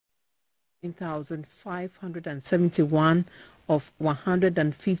1,571 of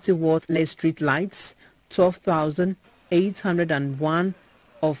 150 watts LED street lights, 12,801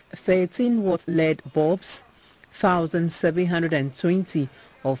 of 13 watts LED bulbs, 1,720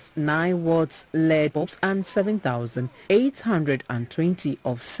 of 9 watts LED bulbs, and 7,820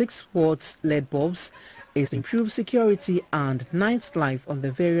 of 6 watts LED bulbs is to improve security and nightlife on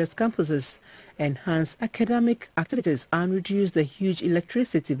the various campuses, enhance academic activities, and reduce the huge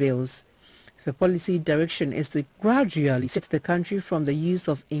electricity bills. The policy direction is to gradually shift the country from the use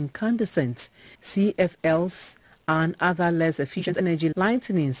of incandescent CFLs and other less efficient energy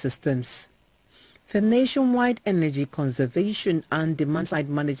lighting systems. The nationwide energy conservation and demand-side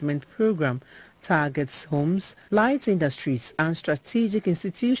management program targets homes, light industries, and strategic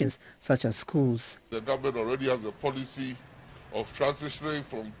institutions such as schools. The government already has a policy of transitioning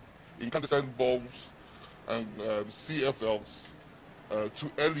from incandescent bulbs and CFLs to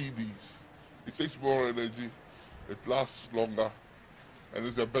LEDs. It takes more energy, it lasts longer, and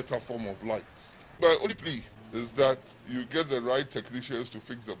it's a better form of light. My only plea is that you get the right technicians to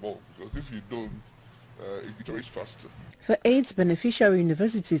fix the bulb, because if you don't, it deteriorates faster. The 8 beneficiary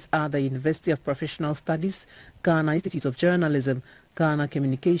universities are the University of Professional Studies, Ghana Institute of Journalism, Ghana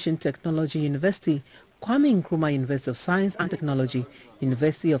Communication Technology University, Kwame Nkrumah University of Science and Technology,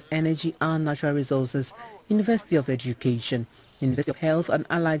 University of Energy and Natural Resources, University of Education, University of Health and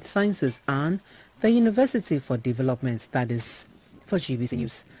Allied Sciences, and the University for Development Studies. For GBC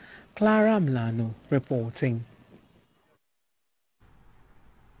News, Clara Mlano reporting.